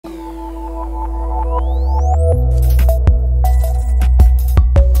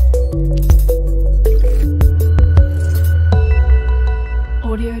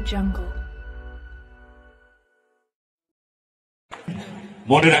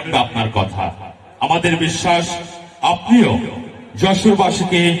মনে রাখবে আপনার কথা। আমাদের বিশ্বাস আপনিও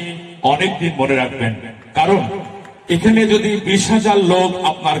যশোরবাসীকে অনেকদিন মনে রাখবেন, কারণ এখানে যদি 20,000 লোক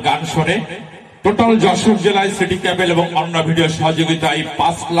আপনার গান শোনে, টোটাল যশোর জেলায় সিটি ক্যাবেল এবং অন্য ভিডিও সহযোগিতায়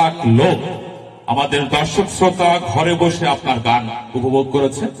 5 লাখ লোক আমাদের দর্শক শ্রোতা ঘরে বসে আপনার গান উপভোগ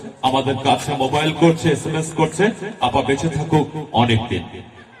করেছে, আমাদের কাছে মোবাইল করছে, SMS করছে। আপা বেঁচে থাকুক অনেকদিন।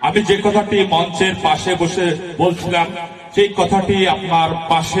 আমি যে কথাটি মঞ্চের পাশে বসে বলছিলাম, সেই কথাটি আপনার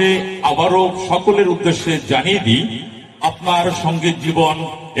পাশে আবারও সকলের উদ্দেশ্যে জানিয়ে দিই। আপনার সঙ্গীত জীবন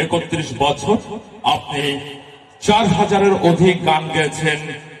 31 বছর, আপনি 4000-এর অধিক গান গেয়েছেন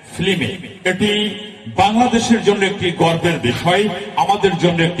ফিল্মে। এটি বাংলাদেশের জন্য একটি গর্বের বিষয়, আমাদের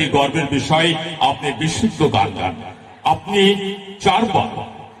জন্য একটি গর্বের বিষয়। আপনি বিশুদ্ধ গান গান। আপনি 4 বার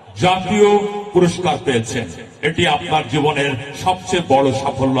জাতীয় পুরস্কার পেয়েছেন, এটি আপনার জীবনের সবচেয়ে বড়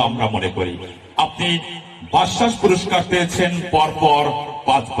সাফল্য আমরা মনে করি। আপনি বাদশাহ পুরস্কার পেয়েছেন পরপর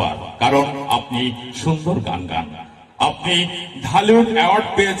 5 বার, কারণ আপনি সুন্দর গান গান। আপনি ঢালিউড অ্যাওয়ার্ড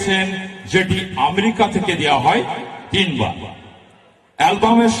পেয়েছেন, যেটি আমেরিকা থেকে দেওয়া হয় 3 বার।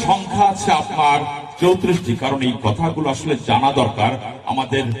 অ্যালবামের সংখ্যা আছে আপনার 34টি। কারণ এই কথাগুলো আসলে জানা দরকার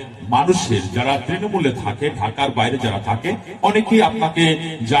আমাদের মানুষের, যারা তৃণমূলে থাকে, ঢাকার বাইরে যারা থাকে, অনেকেই আপনাকে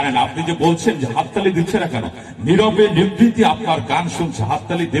জানেন। আপনি যে বলছেন যে হাততালি দিচ্ছে না কেন, নীরবে নিবৃত্তি আপনার গান শুনছে,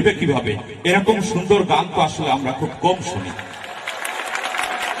 হাততালি দেবে কিভাবে? এরকম সুন্দর গান তো আসলে আমরা খুব কম শুনি।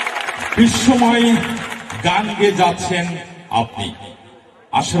 বিশ্বময় গান গেয়ে যাচ্ছেন আপনি।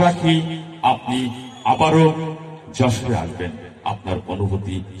 আশা রাখি আপনি আবারও যশোরে আসবেন। আপনার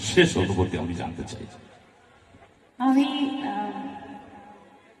অনুভূতি, শেষ অনুভূতি আমি জানতে চাই।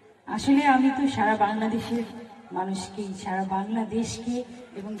 আমি তো সারা বাংলাদেশের মানুষকে, সারা বাংলাদেশকে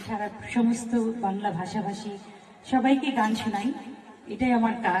এবং সারা সমস্ত বাংলা ভাষাভাষী সবাইকে গান শোনাই, এটাই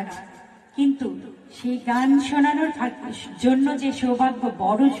আমার কাজ। কিন্তু সেই গান শোনানোর জন্য যে সৌভাগ্য,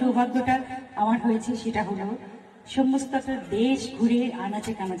 বড় সৌভাগ্যটা আমার হয়েছে, সেটা হলো সমস্ত দেশ ঘুরে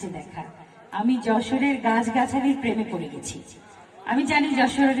আনাচে কানাচে দেখা। আমি যশোরের গাছগাছালির প্রেমে পড়ে গেছি। আমি জানি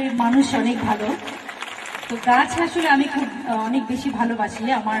যশোরের মানুষ অনেক ভালো, তো গাছ আসলে আমি খুব অনেক বেশি ভালোবাসি।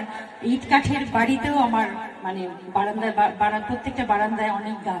 আমার ইট কাঠের বাড়িতেও আমার মানে বারান্দায়, প্রত্যেকটা বারান্দায়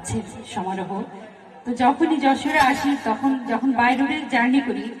অনেক গাছের সমারোহ। তো যখনই যশোরে আসি, যখন বাই রোডের জার্নি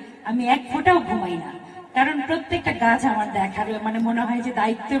করি, আমি এক ফোঁটাও ঘুমাই না, কারণ প্রত্যেকটা গাছ আমার দেখার মানে মনে হয় যে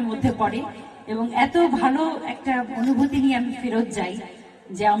দায়িত্বের মধ্যে পড়ে। এবং এত ভালো একটা অনুভূতি নিয়ে আমি ফেরত যাই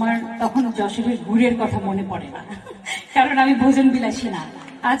যে আমার তখন যশোরের গুড়ের কথা মনে পড়ে না, কারণ আমি ভোজন বিলাসী না।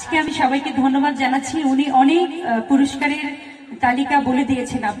 আজকে আমি সবাইকে ধন্যবাদ জানাচ্ছি। উনি অনেক পুরস্কারের তালিকা বলে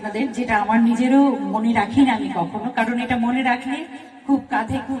দিয়েছেন আপনাদের, যেটা আমার নিজেরও মনে রাখি না আমি কখনো, কারণ এটা মনে রাখলে খুব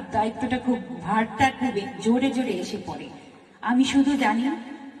কাঁধে, খুব দায়িত্বটা, খুব ভারটা খুব জোরে জোরে এসে পড়ে। আমি শুধু জানি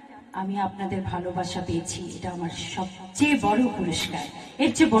আমি আপনাদের ভালোবাসা পেয়েছি, এটা আমার সবচেয়ে বড় পুরস্কার।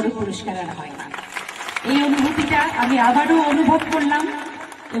 এর চেয়ে বড় পুরস্কার আর হয় না। এই অনুভূতিটা আমি আবারও অনুভব করলাম,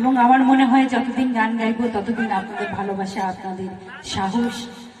 এবং আমার মনে হয় যতদিন গান গাইবো ততদিন আপনাদের ভালোবাসা, আপনাদের সাহস,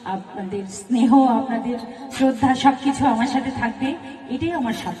 আপনাদের স্নেহ, আপনাদের শ্রদ্ধা সবকিছু আমার সাথে থাকবে। এটাই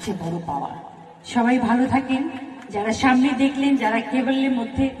আমার সবচেয়ে বড় পাওয়া। সবাই ভালো থাকেন। যারা সামনে দেখলেন, যারা কেবলের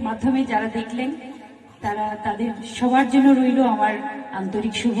মাধ্যমে যারা দেখলেন, তাদের সবার জন্য রইল আমার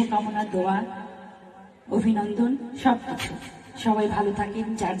আন্তরিক শুভকামনা, দোয়া, অভিনন্দন, সবকিছু। সবাই ভালো থাকেন,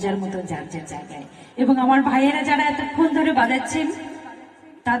 যার যার মতো যার যার জায়গায়। এবং আমার ভাইয়েরা যারা এতক্ষণ ধরে বাজাচ্ছেন,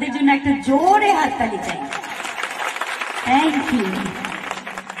 তাদের জন্য একটা জোরে হাততালি চাই। Thank you.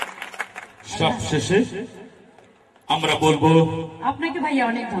 সবশেষে আমরা বলবো আপনাকে ভাইয়া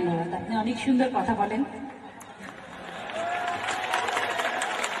অনেক ধন্যবাদ, আপনি অনেক সুন্দর কথা বলেন।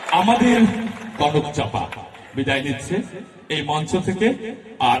 আমাদের কনক চাপা বিদায় নিচ্ছে এই মঞ্চ থেকে,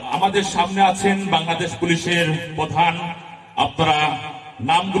 আর আমাদের সামনে আছেন বাংলাদেশ পুলিশের প্রধান। আপনারা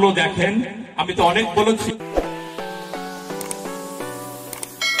নামগুলো দেখেন, আমি তো অনেক বলেছি।